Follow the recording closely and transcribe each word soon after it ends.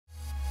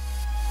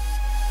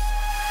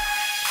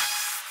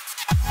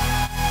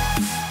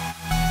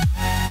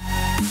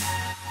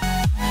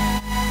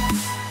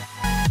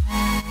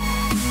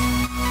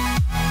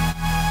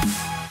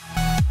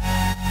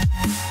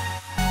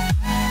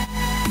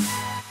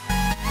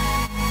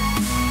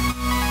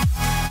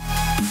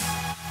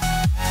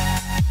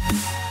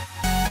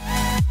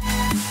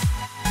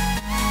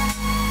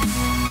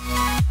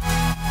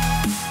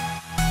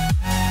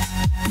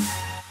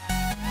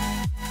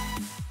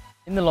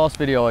the last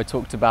video I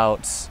talked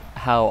about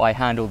how I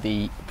handle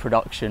the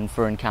production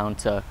for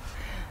Encounter.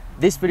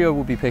 This video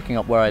will be picking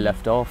up where I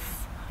left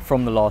off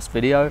from the last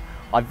video.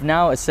 I've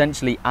now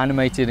essentially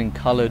animated and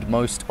coloured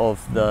most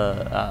of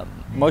the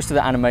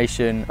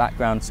animation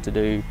backgrounds to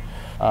do.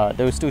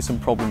 There were still some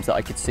problems that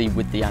I could see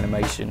with the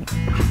animation.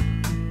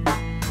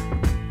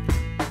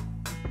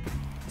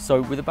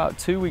 So with about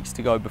 2 weeks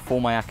to go before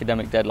my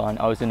academic deadline,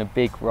 I was in a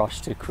big rush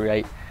to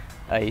create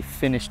a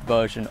finished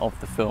version of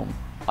the film.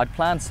 I'd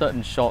planned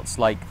certain shots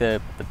like the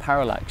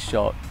parallax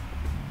shot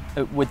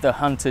with the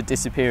hunter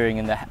disappearing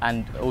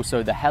and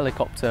also the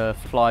helicopter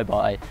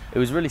flyby. It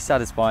was really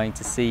satisfying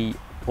to see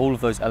all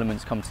of those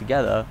elements come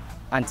together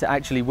and to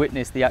actually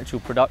witness the actual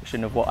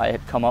production of what I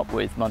had come up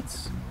with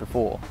months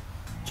before.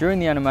 During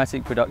the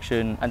animatic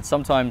production and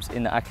sometimes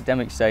in the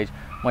academic stage,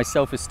 my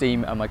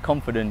self-esteem and my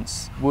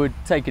confidence would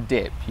take a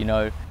dip, you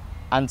know.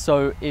 And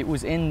so it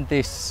was in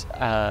this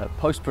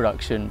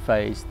post-production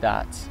phase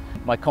that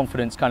my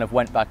confidence kind of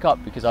went back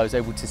up, because I was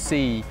able to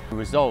see the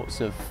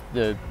results of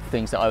the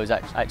things that I was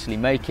actually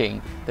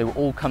making. They were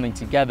all coming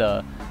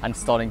together and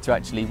starting to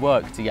actually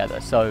work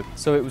together. So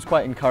it was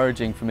quite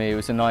encouraging for me. It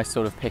was a nice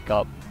sort of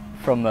pickup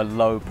from a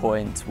low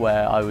point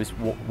where I was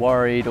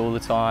worried all the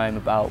time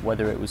about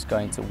whether it was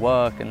going to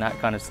work and that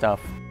kind of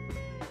stuff.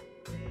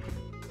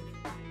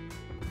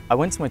 I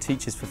went to my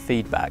teachers for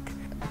feedback.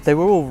 They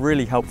were all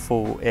really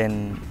helpful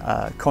in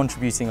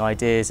contributing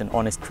ideas and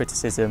honest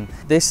criticism.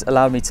 This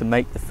allowed me to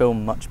make the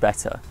film much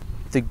better.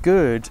 The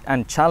good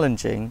and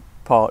challenging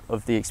part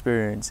of the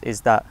experience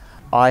is that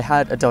I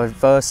had a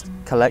diverse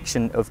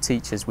collection of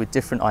teachers with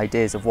different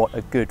ideas of what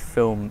a good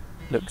film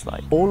looks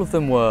like. All of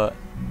them were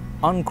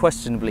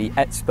unquestionably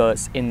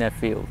experts in their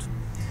field,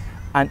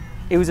 and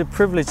it was a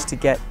privilege to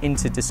get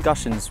into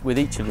discussions with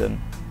each of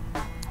them.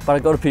 But I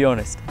got to be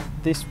honest,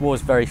 this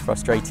was very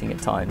frustrating at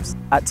times.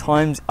 At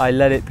times I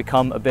let it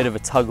become a bit of a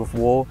tug of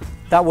war.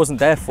 That wasn't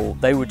their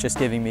fault. They were just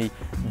giving me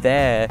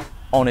their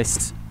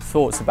honest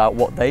thoughts about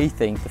what they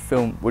think the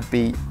film would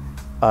be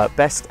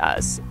best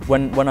as.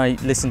 When I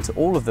listened to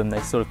all of them, they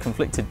sort of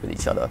conflicted with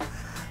each other.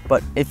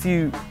 But if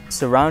you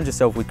surround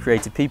yourself with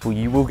creative people,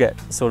 you will get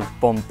sort of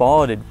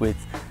bombarded with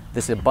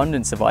this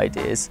abundance of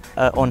ideas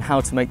on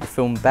how to make the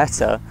film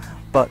better.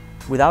 But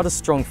without a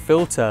strong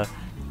filter,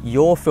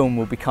 your film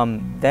will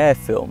become their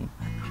film.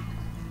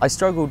 I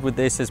struggled with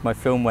this as my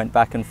film went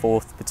back and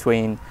forth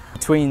between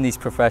these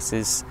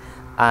professors,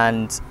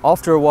 and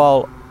after a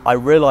while I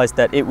realized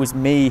that it was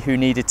me who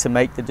needed to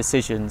make the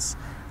decisions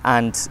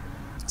and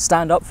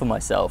stand up for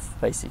myself,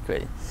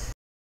 basically.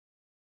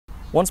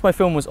 Once my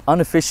film was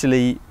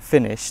unofficially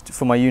finished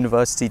for my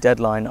university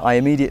deadline, I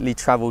immediately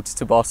travelled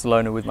to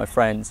Barcelona with my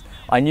friends.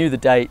 I knew the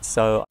date,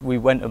 so we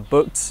went and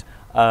booked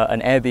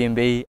an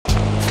Airbnb.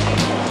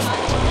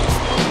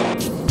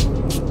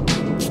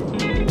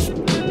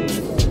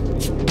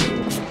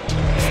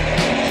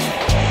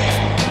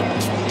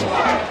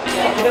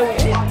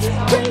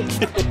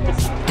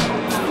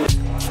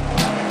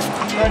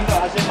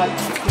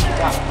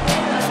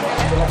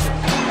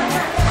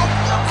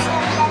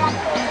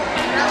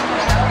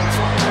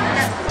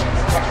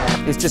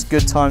 It's just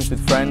good times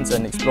with friends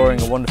and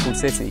exploring a wonderful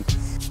city.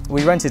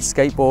 We rented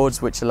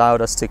skateboards, which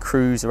allowed us to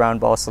cruise around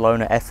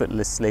Barcelona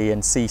effortlessly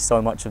and see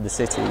so much of the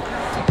city.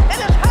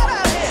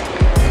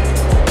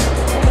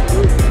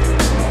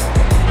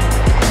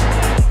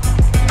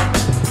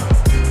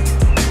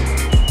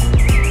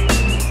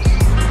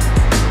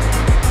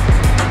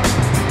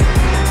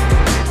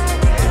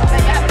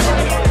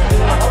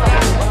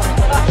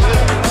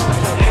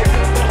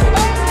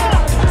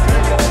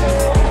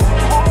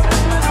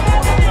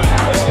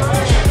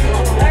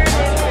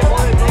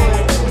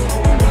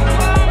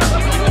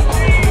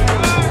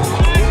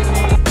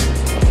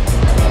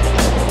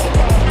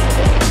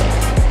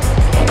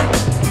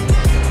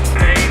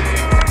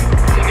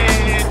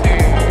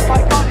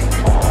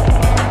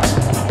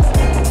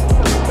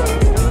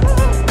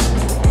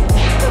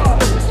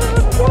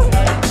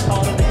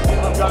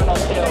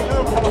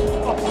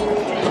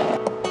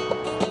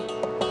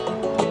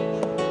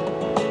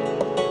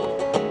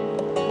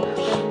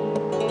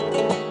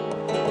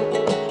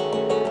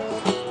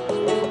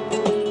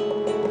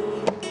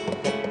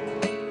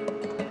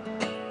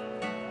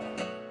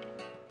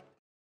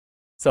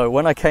 So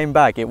when I came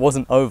back, it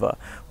wasn't over.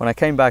 When I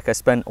came back, I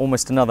spent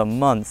almost another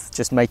month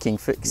just making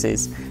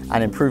fixes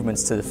and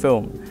improvements to the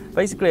film.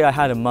 Basically, I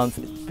had a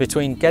month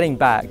between getting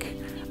back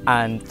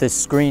and the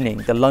screening,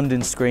 the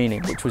London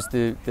screening, which was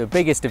the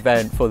biggest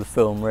event for the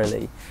film,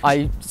 really.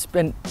 I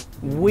spent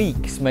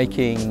weeks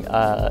making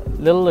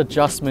little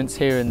adjustments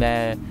here and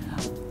there,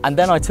 and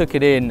then I took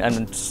it in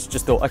and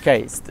just thought,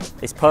 okay,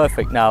 it's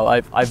perfect now.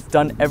 I've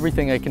done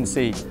everything I can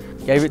see.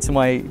 Gave it to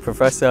my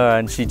professor,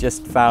 and she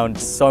just found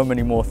so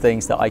many more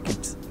things that I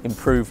could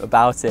improve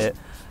about it.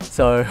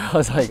 So I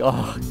was like,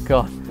 oh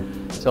God.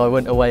 So I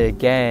went away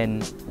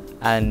again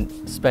and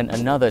spent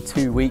another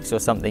 2 weeks or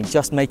something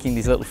just making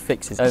these little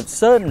fixes.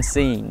 Certain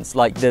scenes,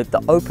 like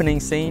the opening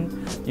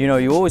scene, you know,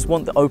 you always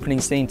want the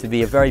opening scene to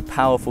be a very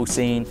powerful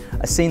scene,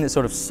 a scene that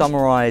sort of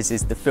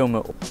summarizes the film,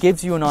 it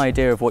gives you an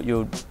idea of what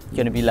you're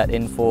going to be let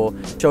in for,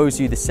 shows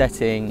you the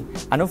setting,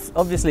 and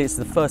obviously it's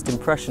the first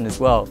impression as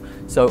well.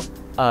 So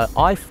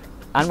I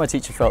and my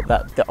teacher felt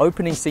that the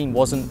opening scene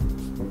wasn't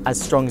as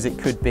strong as it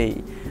could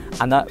be,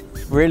 and that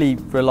really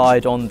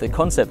relied on the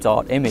concept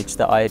art image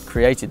that I had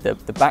created,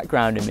 the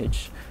background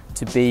image,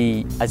 to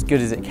be as good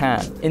as it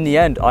can. In the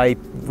end, I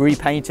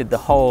repainted the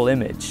whole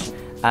image,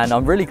 and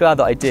I'm really glad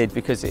that I did,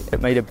 because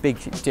it made a big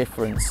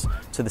difference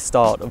to the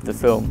start of the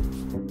film.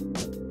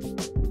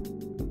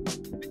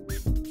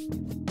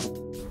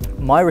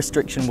 My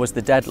restriction was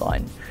the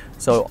deadline.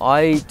 So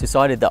I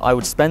decided that I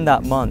would spend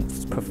that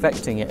month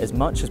perfecting it as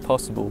much as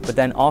possible, but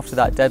then after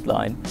that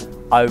deadline,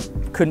 I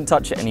couldn't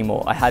touch it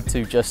anymore. I had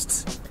to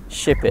just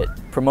ship it,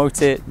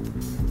 promote it,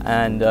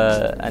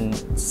 and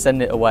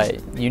send it away.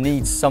 You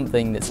need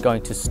something that's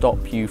going to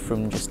stop you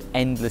from just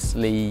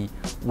endlessly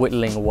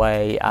whittling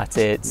away at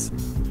it,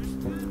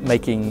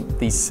 making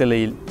these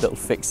silly little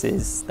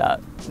fixes that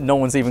no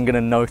one's even going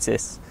to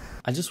notice.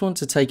 I just want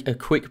to take a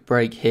quick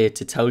break here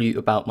to tell you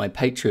about my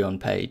Patreon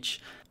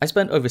page. I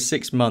spent over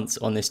 6 months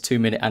on this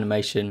 2-minute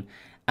animation,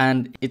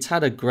 and it's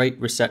had a great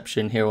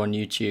reception here on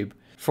YouTube.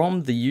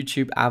 From the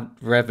YouTube ad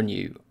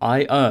revenue,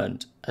 I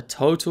earned a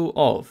total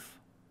of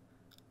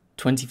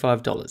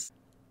 $25.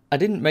 I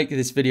didn't make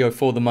this video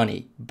for the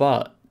money,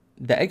 but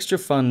the extra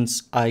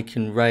funds I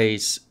can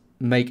raise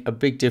make a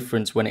big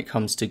difference when it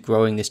comes to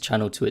growing this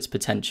channel to its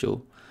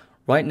potential.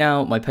 Right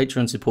now, my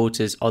Patreon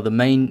supporters are the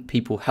main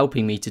people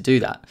helping me to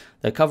do that.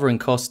 They're covering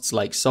costs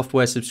like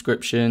software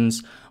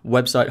subscriptions,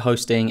 website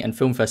hosting, and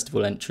film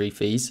festival entry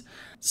fees.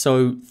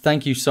 So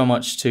thank you so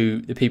much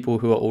to the people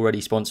who are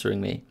already sponsoring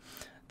me.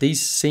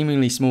 These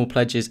seemingly small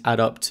pledges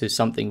add up to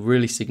something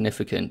really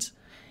significant.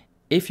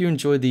 If you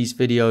enjoy these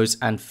videos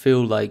and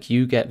feel like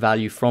you get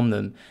value from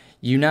them,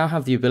 you now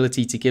have the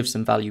ability to give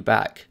some value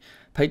back.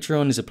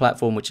 Patreon is a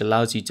platform which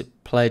allows you to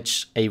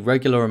pledge a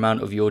regular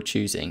amount of your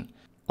choosing.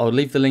 I'll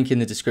leave the link in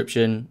the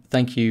description.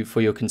 Thank you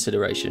for your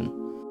consideration.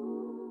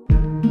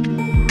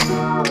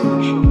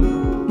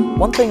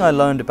 One thing I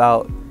learned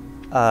about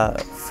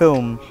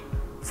film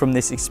from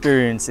this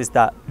experience is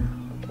that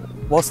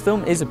whilst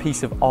film is a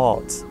piece of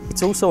art,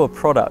 it's also a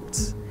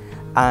product,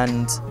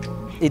 and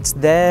it's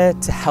there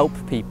to help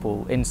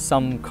people in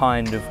some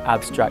kind of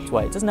abstract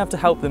way. It doesn't have to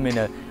help them in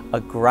a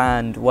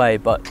grand way,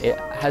 but it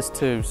has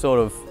to sort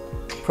of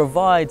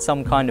provide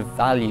some kind of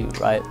value,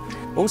 right?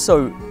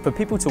 Also, for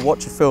people to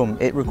watch a film,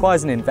 it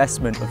requires an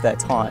investment of their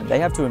time. They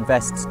have to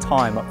invest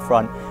time up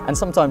front, and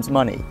sometimes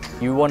money.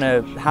 You want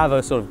to have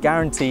a sort of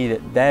guarantee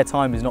that their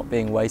time is not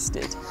being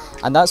wasted.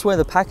 And that's where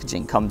the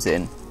packaging comes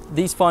in.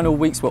 These final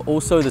weeks were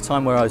also the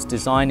time where I was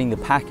designing the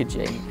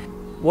packaging.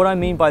 What I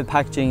mean by the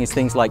packaging is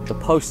things like the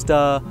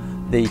poster,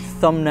 the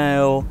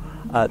thumbnail,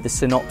 the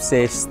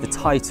synopsis, the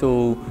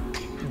title,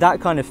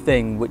 that kind of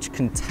thing which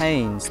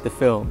contains the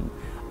film.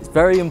 It's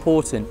very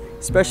important,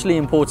 especially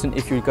important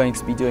if you're going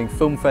to be doing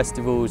film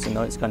festivals and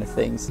those kind of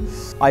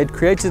things. I had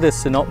created a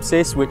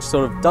synopsis which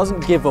sort of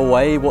doesn't give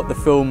away what the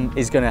film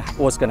is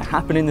what's going to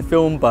happen in the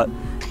film, but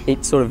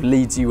it sort of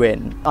leads you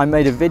in. I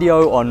made a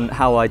video on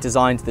how I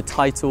designed the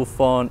title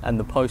font and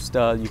the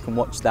poster. You can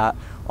watch that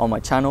on my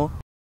channel.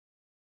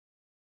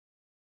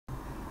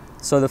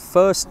 So the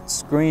first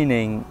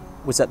screening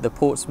was at the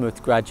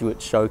Portsmouth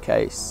Graduate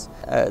Showcase,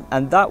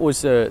 and that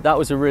was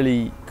a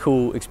really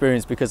cool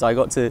experience because I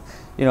got to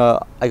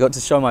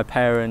show my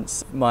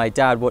parents. My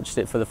dad watched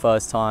it for the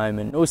first time,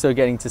 and also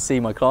getting to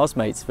see my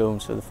classmates'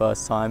 films for the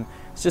first time.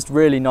 It's just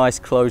really nice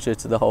closure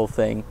to the whole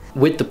thing.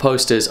 With the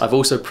posters, I've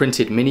also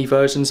printed mini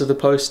versions of the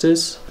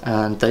posters,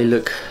 and they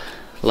look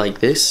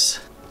like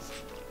this.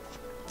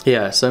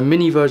 Yeah, so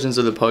mini versions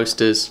of the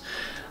posters,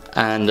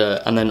 and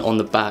then on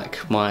the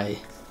back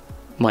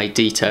my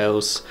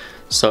details,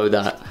 so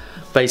that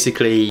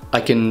basically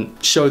I can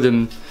show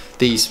them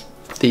these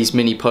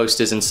mini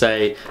posters and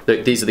say,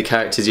 look, these are the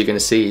characters you're going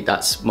to see,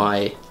 that's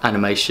my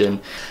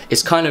animation.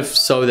 It's kind of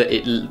so that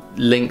it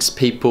links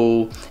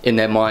people in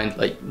their mind,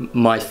 like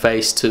my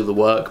face to the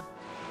work.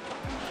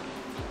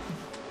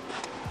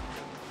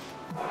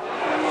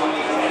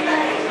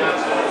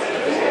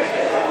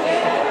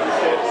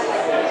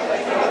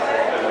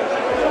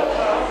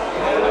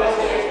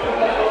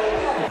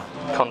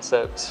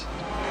 Concept.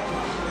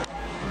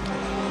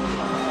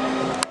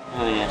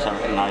 Oh yes, I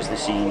recognise the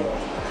scene.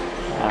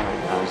 I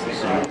recognise the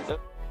scene.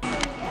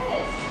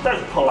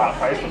 Don't pull out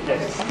face, but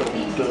yes, it's still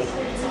good.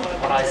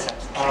 What I said.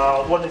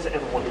 What is it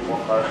everyone you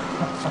want though?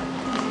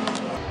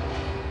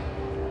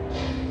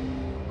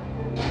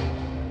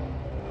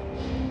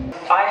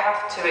 I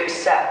have to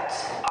accept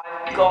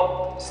I've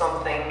got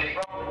something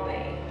wrong with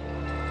me.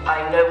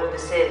 I know what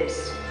this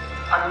is.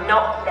 I'm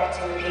not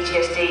letting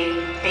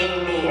PTSD be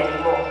me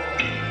anymore.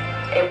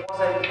 It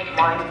wasn't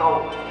my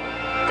fault.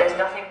 There's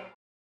nothing.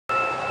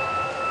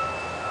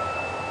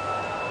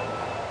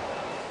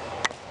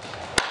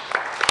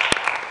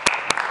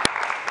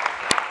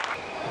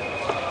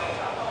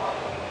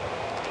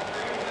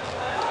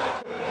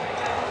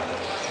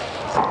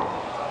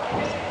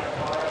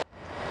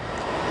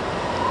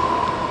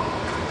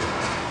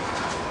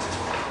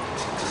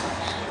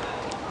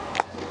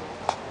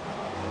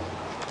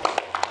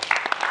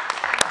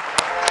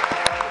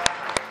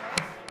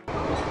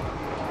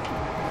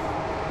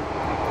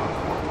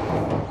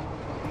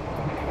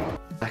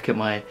 back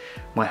at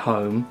my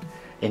home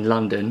in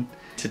London.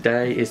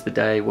 Today is the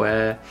day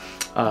where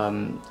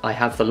I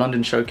have the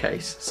London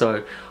showcase,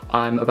 so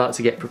I'm about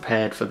to get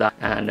prepared for that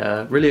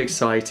and really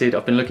excited.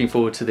 I've been looking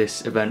forward to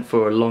this event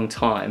for a long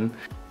time.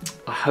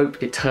 I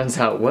hope it turns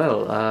out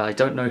well. I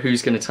don't know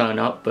who's going to turn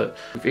up, but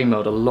we've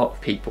emailed a lot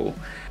of people.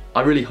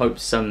 I really hope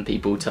some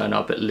people turn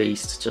up at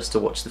least just to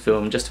watch the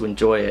film, just to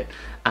enjoy it,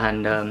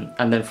 and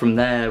then from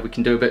there we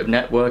can do a bit of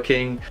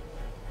networking.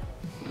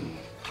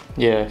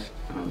 Yeah,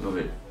 I love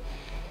it.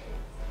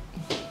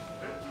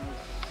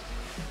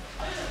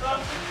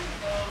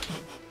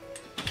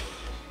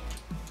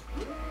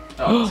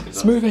 Oh,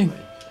 it's moving!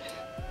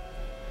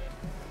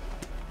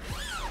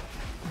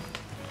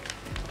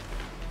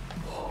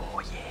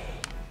 Oh yeah!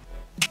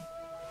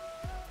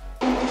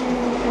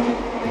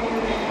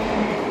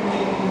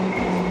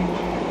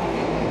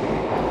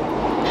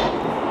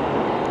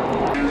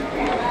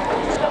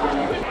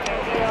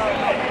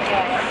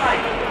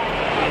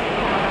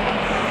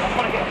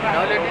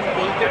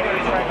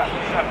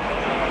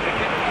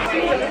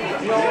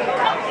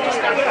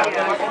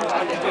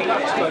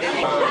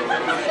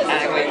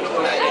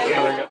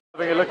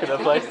 Having a look at the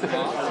place.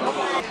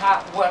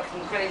 I worked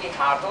incredibly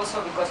hard,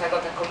 also because I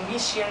got a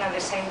commission at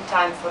the same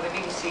time for the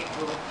BBC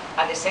to,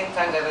 at the same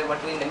time that they were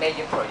doing the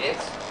major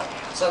projects.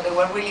 So they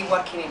were really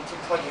working in two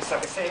projects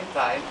at the same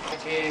time.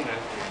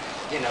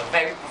 You know,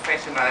 very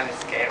professional and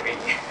scary.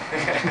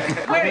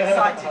 We're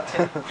excited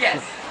too.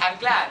 Yes, I'm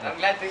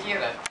glad to hear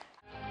that.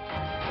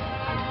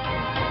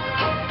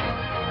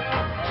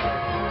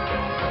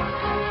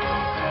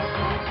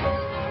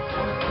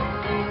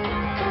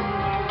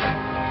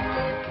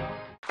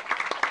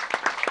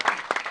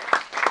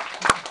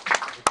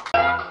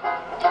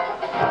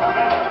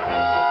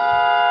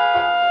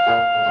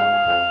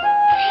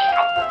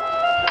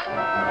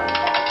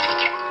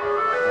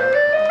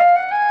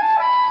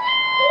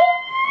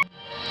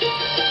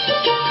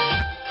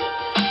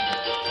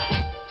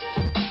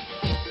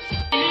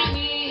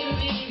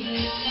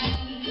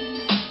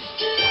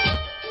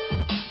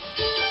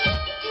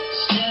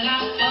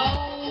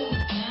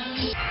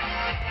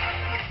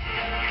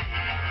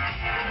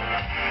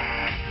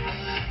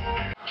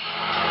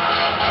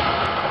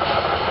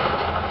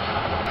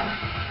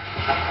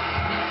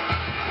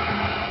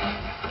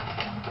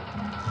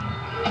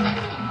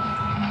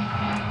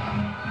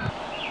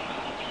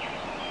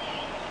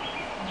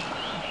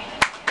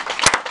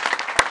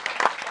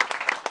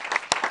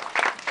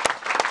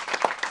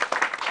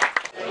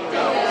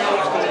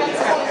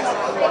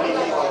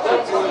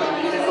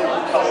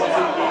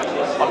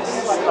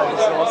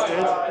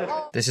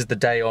 This is the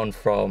day on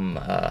from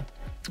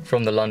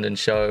the London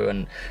show,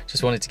 and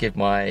just wanted to give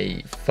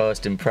my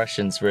first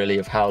impressions really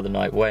of how the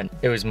night went.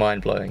 It was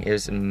mind-blowing, it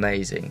was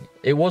amazing.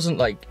 It wasn't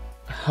like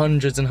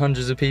hundreds and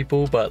hundreds of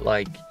people, but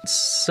like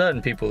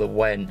certain people that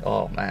went,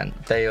 oh man,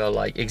 they are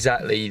like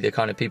exactly the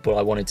kind of people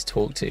I wanted to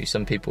talk to.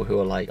 Some people who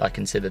are like, I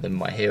consider them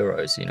my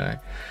heroes, you know.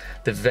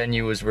 The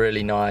venue was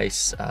really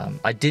nice.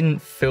 I didn't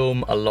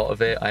film a lot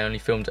of it. I only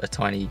filmed a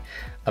tiny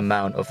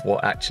amount of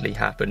what actually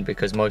happened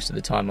because most of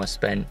the time I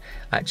spent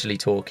actually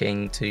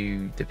talking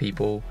to the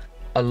people.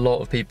 A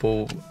lot of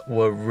people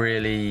were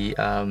really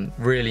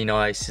really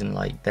nice, and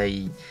like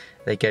they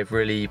gave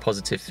really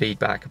positive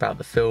feedback about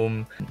the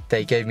film.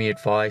 They gave me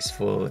advice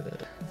for...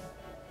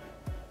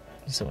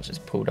 Someone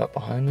just pulled up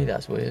behind me,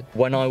 that's weird.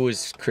 When I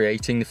was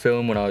creating the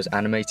film, when I was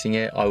animating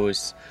it, I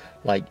was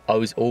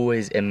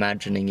always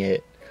imagining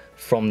it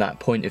from that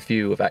point of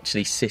view of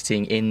actually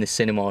sitting in the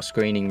cinema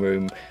screening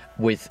room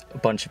with a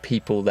bunch of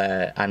people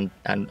there and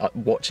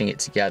watching it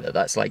together.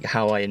 That's like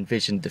how I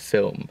envisioned the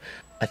film.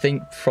 I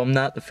think from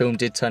that, the film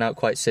did turn out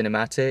quite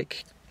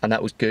cinematic, and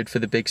that was good for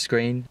the big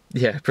screen.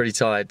 Yeah, pretty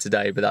tired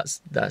today, but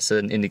that's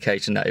an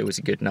indication that it was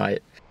a good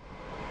night.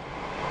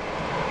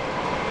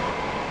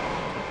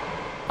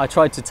 I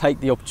tried to take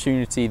the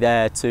opportunity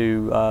there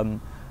to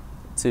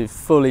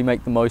fully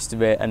make the most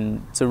of it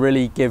and to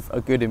really give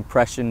a good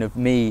impression of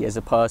me as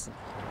a person.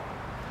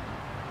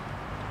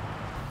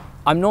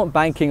 I'm not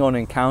banking on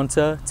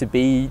Encounter to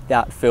be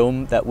that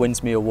film that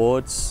wins me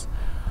awards,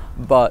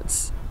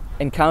 but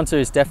Encounter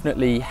is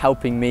definitely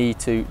helping me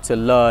to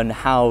learn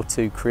how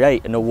to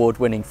create an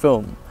award-winning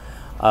film.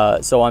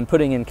 So I'm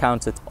putting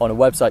Encounter on a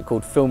website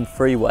called Film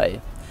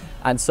Freeway.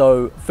 And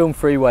so Film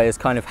Freeway is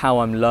kind of how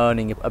I'm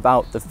learning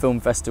about the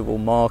film festival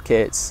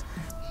markets.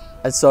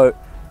 And so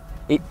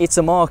it's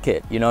a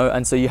market, you know,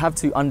 and so you have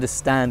to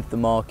understand the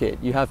market.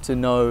 You have to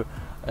know,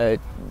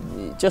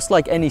 just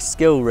like any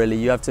skill really,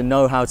 you have to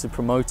know how to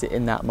promote it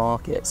in that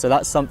market. So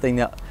that's something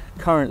that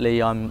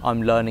currently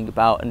I'm learning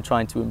about and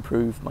trying to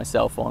improve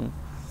myself on.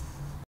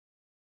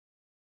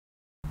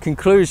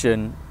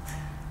 Conclusion.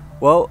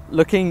 Well,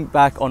 looking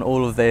back on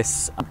all of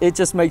this, it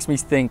just makes me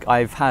think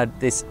I've had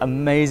this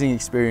amazing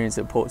experience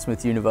at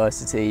Portsmouth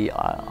University.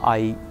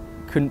 I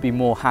couldn't be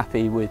more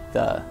happy with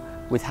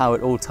how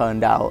it all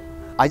turned out.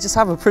 I just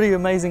have a pretty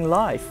amazing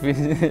life.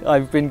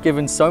 I've been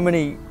given so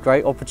many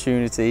great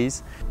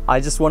opportunities. I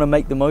just want to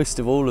make the most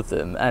of all of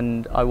them,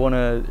 and I want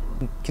to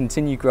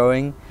continue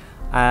growing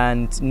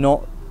and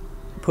not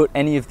put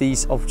any of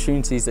these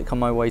opportunities that come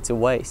my way to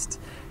waste.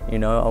 You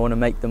know, I want to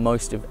make the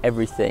most of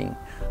everything.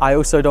 I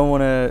also don't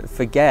want to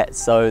forget,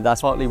 so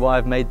that's partly why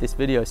I've made this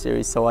video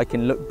series, so I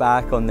can look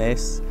back on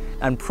this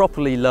and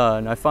properly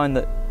learn. I find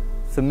that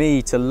for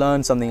me to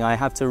learn something, I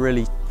have to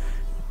really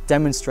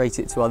demonstrate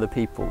it to other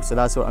people, so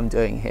that's what I'm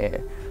doing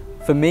here.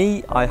 For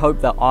me, I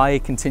hope that I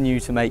continue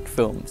to make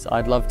films.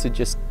 I'd love to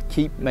just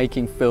keep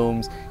making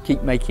films,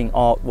 keep making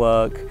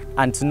artwork,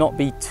 and to not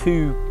be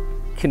too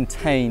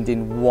contained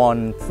in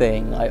one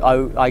thing.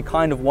 I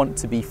kind of want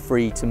to be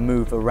free to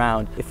move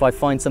around. If I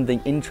find something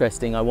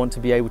interesting, I want to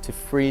be able to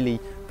freely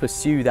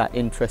pursue that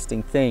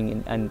interesting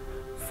thing and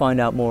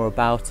find out more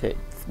about it.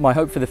 My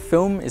hope for the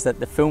film is that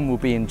the film will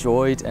be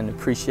enjoyed and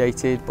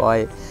appreciated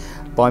by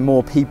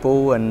more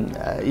people, and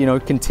you know,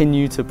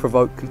 continue to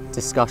provoke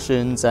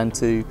discussions and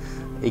to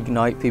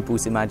ignite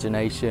people's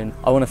imagination.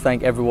 I want to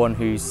thank everyone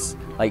who's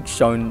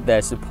shown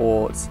their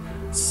support.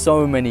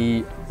 So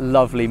many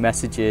lovely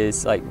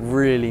messages,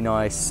 really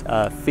nice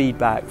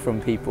feedback from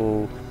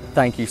people.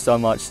 Thank you so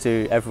much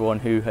to everyone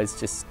who has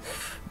just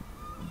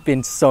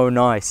been so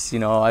nice. You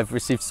know, I've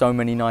received so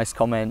many nice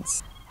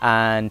comments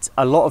and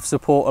a lot of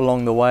support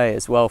along the way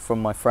as well from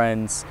my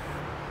friends.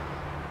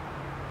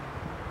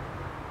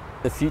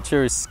 The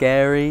future is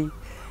scary,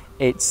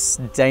 it's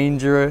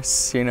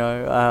dangerous, you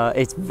know,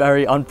 it's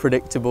very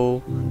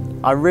unpredictable.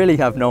 I really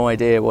have no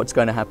idea what's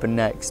going to happen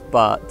next,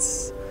 but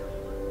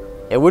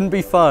it wouldn't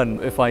be fun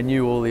if I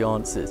knew all the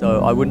answers,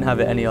 so I wouldn't have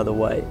it any other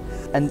way.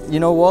 And you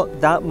know what,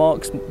 that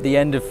marks the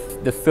end of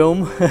the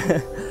film,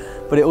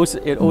 but it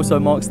also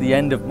marks the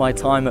end of my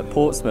time at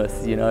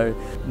Portsmouth. You know,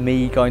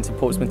 me going to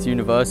Portsmouth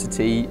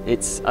University,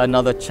 it's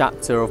another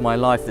chapter of my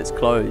life that's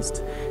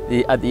closed.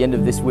 At the end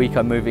of this week,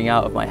 I'm moving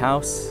out of my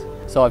house.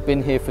 So I've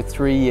been here for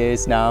 3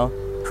 years now.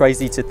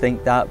 Crazy to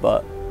think that,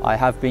 but I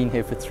have been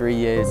here for 3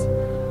 years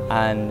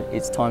and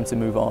it's time to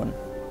move on.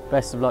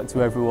 Best of luck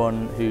to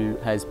everyone who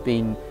has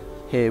been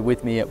here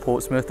with me at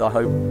Portsmouth. I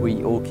hope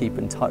we all keep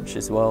in touch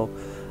as well.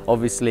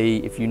 Obviously,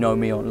 if you know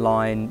me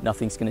online,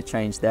 nothing's going to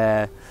change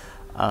there.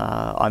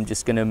 I'm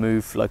just going to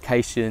move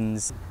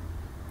locations.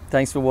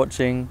 Thanks for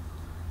watching.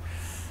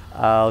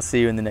 I'll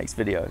see you in the next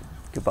video.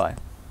 Goodbye.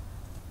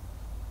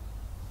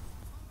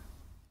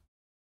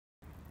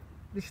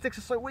 These sticks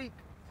are so weak.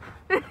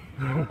 This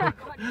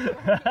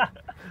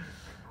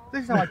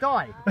is how I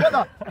die. What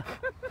the?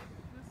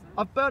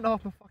 I've burnt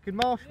half a fucking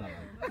marshmallow.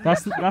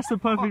 That's the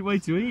perfect way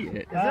to eat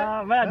it.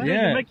 Ah, man,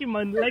 Yeah. you're making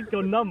my leg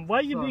go numb. Why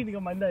are you bleeding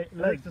on my leg?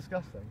 It's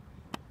disgusting.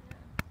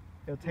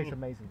 It'll taste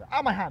amazing.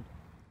 Ow, my hand!